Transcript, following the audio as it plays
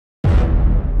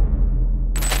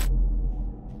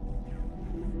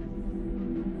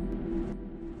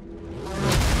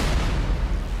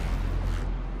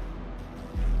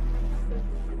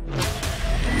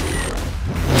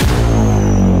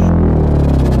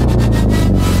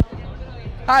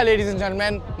Hi ladies and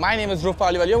gentlemen, my name is Dhruv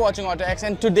Paliwal, you're watching autoX,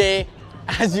 and today,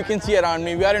 as you can see around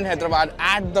me, we are in Hyderabad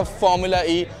at the Formula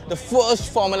E, the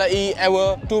first Formula E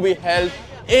ever to be held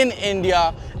in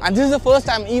India, and this is the first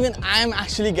time even I am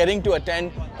actually getting to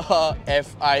attend a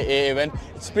FIA event.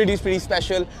 It's pretty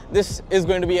special. This is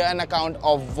going to be an account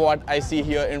of what I see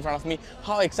here in front of me.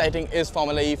 How exciting is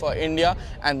Formula E for India?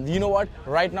 And you know what?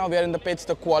 Right now we are in the pits,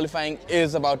 the qualifying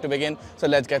is about to begin, so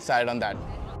let's get started on that.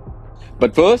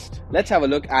 But first, let's have a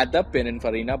look at the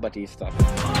Pininfarina Batista.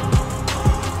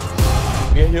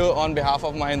 We are here on behalf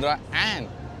of Mahindra, and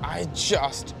I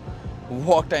just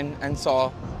walked in and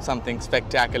saw something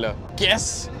spectacular.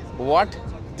 Guess what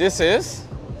this is?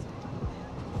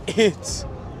 It's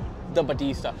the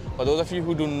Batista. For those of you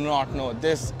who do not know,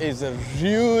 this is a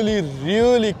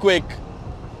really quick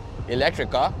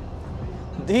electric car.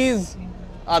 These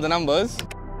are the numbers.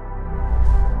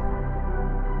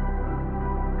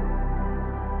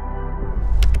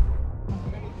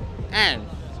 And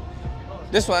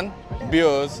this one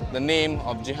bears the name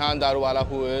of Jihan Daruwala,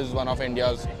 who is one of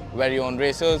India's very own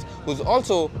racers, who's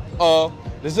also a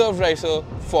reserve racer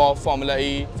for Formula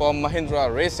E, for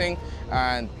Mahindra Racing.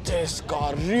 And this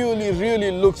car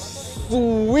really looks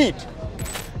sweet.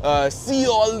 See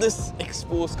all this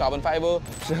exposed carbon fiber.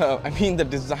 I mean, the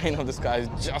design of this car is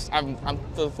just,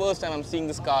 for the first time I'm seeing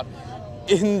this car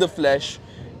in the flesh,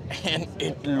 and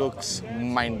it looks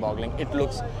mind-boggling. It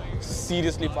looks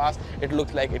seriously fast. It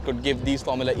looks like it could give these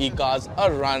Formula E cars a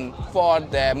run for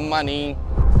their money.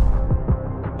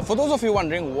 For those of you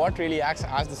wondering what really acts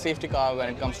as the safety car when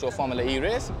it comes to a Formula E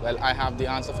race, well, I have the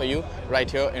answer for you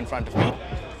right here in front of me.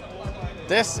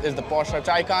 This is the Porsche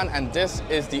Taycan, and this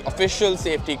is the official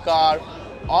safety car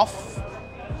of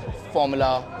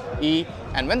Formula E.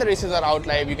 And when the races are out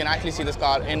live, you can actually see this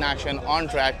car in action on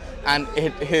track, and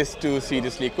it is too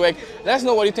seriously quick. Let us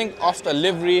know what you think of the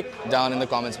livery down in the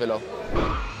comments below.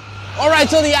 Alright,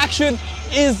 so the action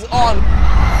is on.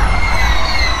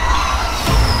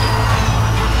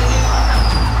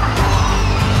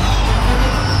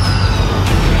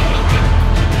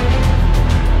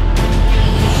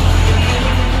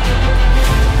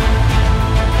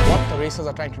 Racers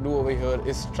are trying to do over here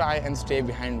is try and stay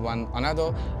behind one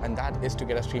another, and that is to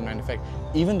get a streamlined effect.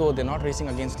 Even though they're not racing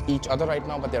against each other right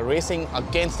now, but they're racing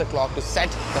against the clock to set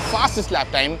the fastest lap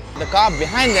time, the car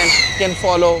behind them can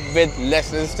follow with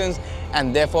less resistance,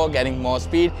 and therefore getting more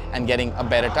speed and getting a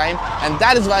better time. And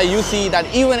that is why you see that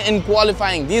even in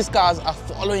qualifying, these cars are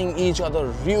following each other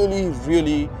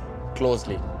really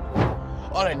closely.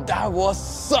 Alright, that was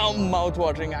some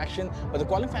mouth-watering action, but the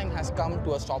qualifying has come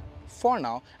to a stop for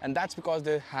now, and that's because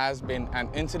there has been an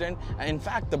incident, and in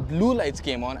fact the blue lights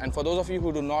came on. And for those of you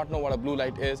who do not know what a blue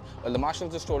light is, well, the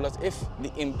marshals just told us if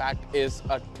the impact is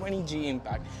a 20G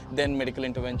impact, then medical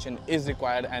intervention is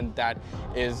required, and that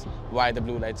is why the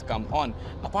blue lights come on.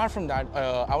 Apart from that,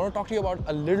 I want to talk to you about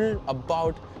a little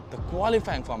about the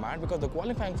qualifying format, because the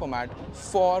qualifying format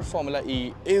for Formula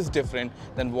E is different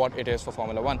than what it is for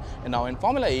Formula 1. And now in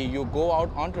Formula E, you go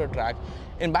out onto a track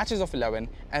in batches of 11,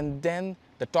 and then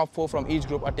the top 4 from each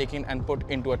group are taken and put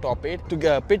into a top 8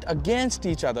 to pit against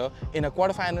each other in a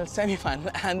quarterfinal,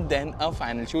 semi-final, and then a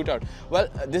final shootout. Well,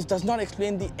 this does not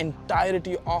explain the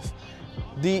entirety of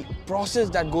the process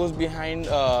that goes behind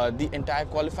the entire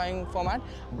qualifying format,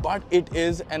 but it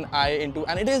is an eye into,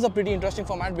 and it is a pretty interesting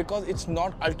format because it's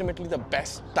not ultimately the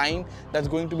best time that's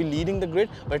going to be leading the grid,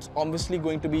 but it's obviously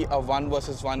going to be a 1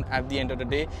 versus 1 at the end of the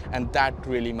day, and that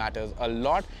really matters a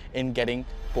lot in getting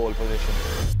pole position.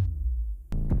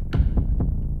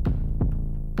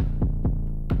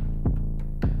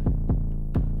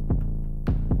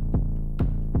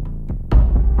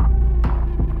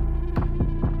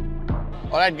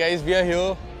 Alright guys, we are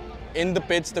here in the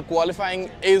pits. The qualifying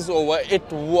is over. It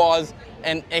was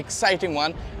an exciting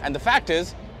one, and the fact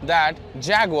is that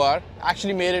Jaguar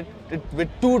actually made it with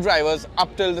 2 drivers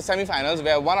up till the semi-finals,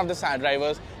 where one of the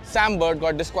drivers, Sam Bird,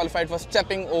 got disqualified for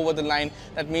stepping over the line.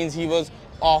 That means he was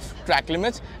off track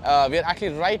limits. We are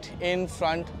actually right in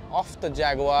front of the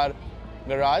Jaguar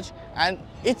garage, and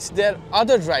it's their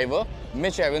other driver,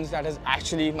 Mitch Evans, that has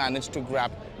actually managed to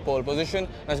grab pole position.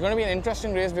 Now, it's going to be an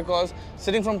interesting race because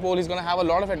sitting from pole, he's going to have a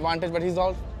lot of advantage, but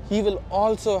he will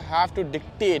also have to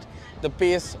dictate the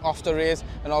pace of the race,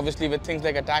 and obviously with things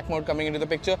like attack mode coming into the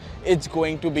picture, it's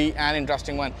going to be an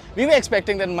interesting one. We were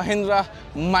expecting that Mahindra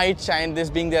might shine, this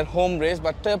being their home race,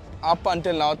 but up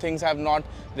until now things have not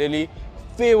really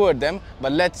favored them.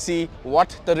 But let's see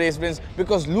what the race brings,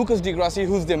 because Lucas Di Grassi,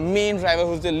 who's the main driver,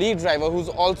 who's the lead driver, who's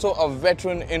also a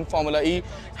veteran in Formula E,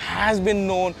 has been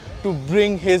known to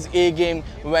bring his A game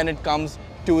when it comes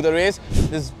to the race.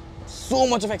 There's so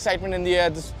much of excitement in the air.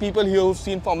 There's people here who've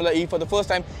seen Formula E for the first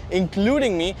time,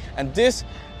 including me, and this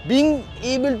being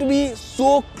able to be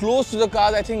so close to the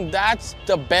cars, I think that's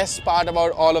the best part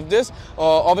about all of this.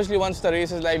 Obviously, once the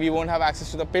race is live, we won't have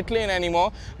access to the pit lane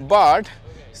anymore, but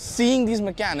seeing these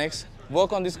mechanics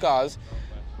work on these cars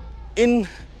in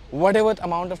whatever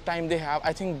amount of time they have,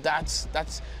 I think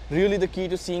that's really the key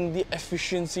to seeing the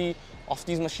efficiency of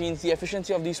these machines, the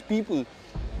efficiency of these people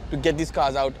to get these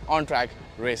cars out on track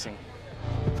racing.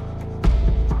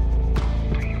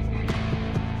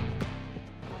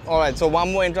 Alright, so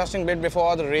one more interesting bit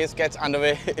before the race gets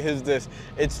underway is this.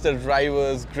 It's the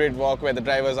drivers' grid walk, where the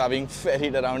drivers are being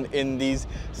ferried around in these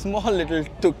small little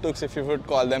tuk-tuks, if you would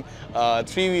call them,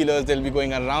 three-wheelers. They'll be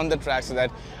going around the track so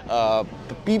that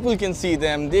the people can see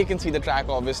them, they can see the track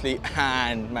obviously,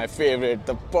 and my favorite,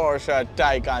 the Porsche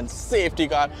Taycan safety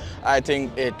car. I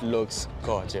think it looks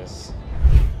gorgeous.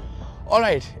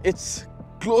 Alright, it's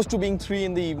close to being 3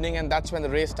 in the evening, and that's when the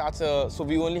race starts. So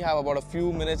we only have about a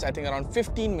few minutes, I think around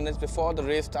 15 minutes before the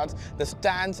race starts. The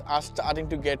stands are starting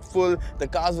to get full. The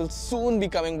cars will soon be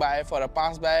coming by for a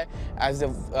pass by as they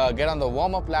get on the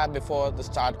warm-up lap before the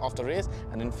start of the race.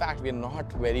 And in fact, we're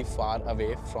not very far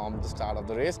away from the start of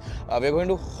the race. We're going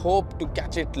to hope to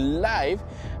catch it live.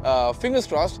 Fingers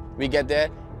crossed, we get there,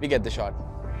 we get the shot.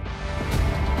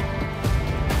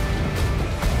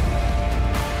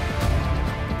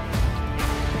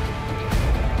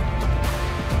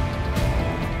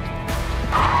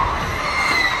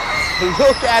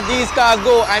 Look at these cars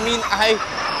go. I mean, I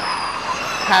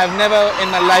have never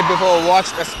in my life before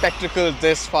watched a spectacle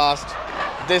this fast,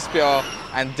 this pure,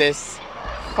 and this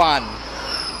fun.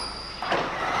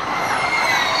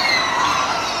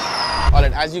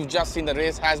 Alright, as you've just seen, the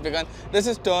race has begun. This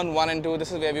is turn 1 and 2.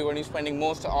 This is where we're going to be spending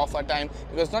most of our time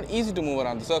because it's not easy to move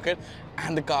around the circuit,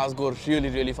 and the cars go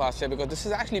really fast here because this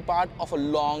is actually part of a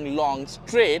long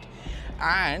straight.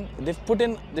 And they've put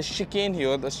in the chicane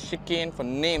here, the chicane for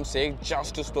namesake,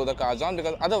 just to slow the cars down,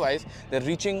 because otherwise they're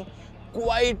reaching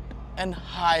quite an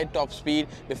high top speed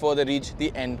before they reach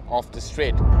the end of the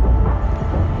straight.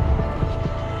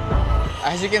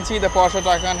 As you can see, the Porsche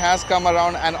Taycan has come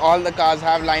around and all the cars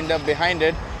have lined up behind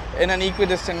it in an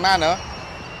equidistant manner.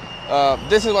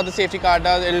 This is what the safety car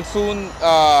does. It will soon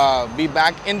be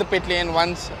back in the pit lane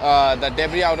once the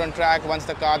debris out on track, once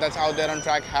the car that's out there on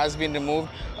track has been removed,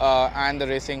 and the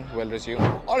racing will resume.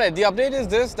 Alright, the update is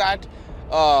this, that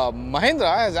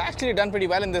Mahindra has actually done pretty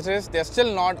well in this race. They're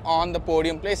still not on the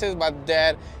podium places, but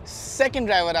their second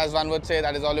driver, as one would say,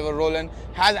 that is Oliver Rowland,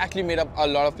 has actually made up a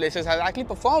lot of places, has actually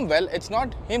performed well. It's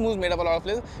not him who's made up a lot of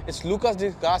places, it's Lucas Di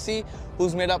Grassi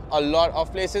who's made up a lot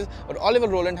of places. But Oliver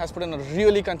Rowland has put in a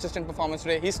really consistent performance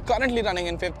today. He's currently running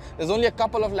in 5th. There's only a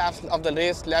couple of laps of the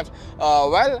race left.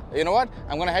 Well, you know what?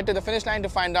 I'm going to head to the finish line to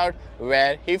find out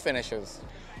where he finishes.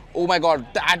 Oh my god,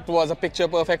 that was a picture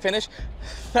perfect finish.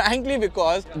 Frankly,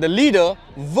 because the leader,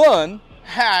 Vern,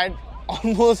 had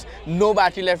almost no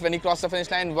battery left when he crossed the finish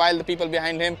line, while the people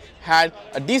behind him had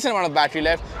a decent amount of battery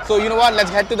left. So you know what,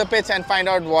 let's head to the pits and find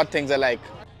out what things are like.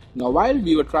 Now, while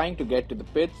we were trying to get to the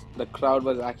pits, the crowd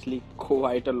was actually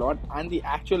quite a lot, and the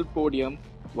actual podium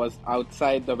was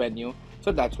outside the venue,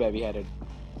 so that's where we headed.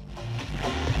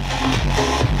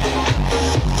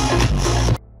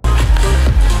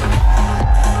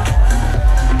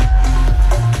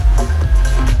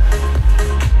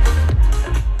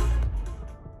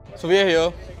 So we are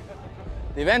here,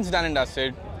 the event's done and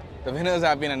dusted, the winners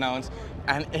have been announced,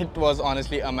 and it was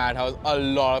honestly a madhouse. A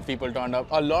lot of people turned up,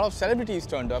 a lot of celebrities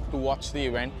turned up to watch the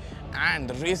event, and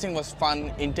the racing was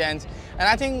fun, intense, and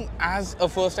I think as a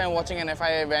first time watching an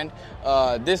FIA event,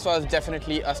 this was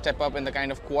definitely a step up in the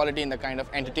kind of quality and the kind of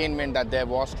entertainment that there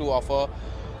was to offer.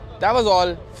 That was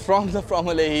all from the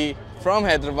Formula E, from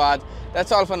Hyderabad.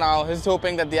 That's all for now. Here's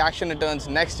hoping that the action returns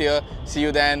next year. See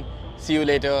you then, see you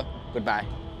later, goodbye.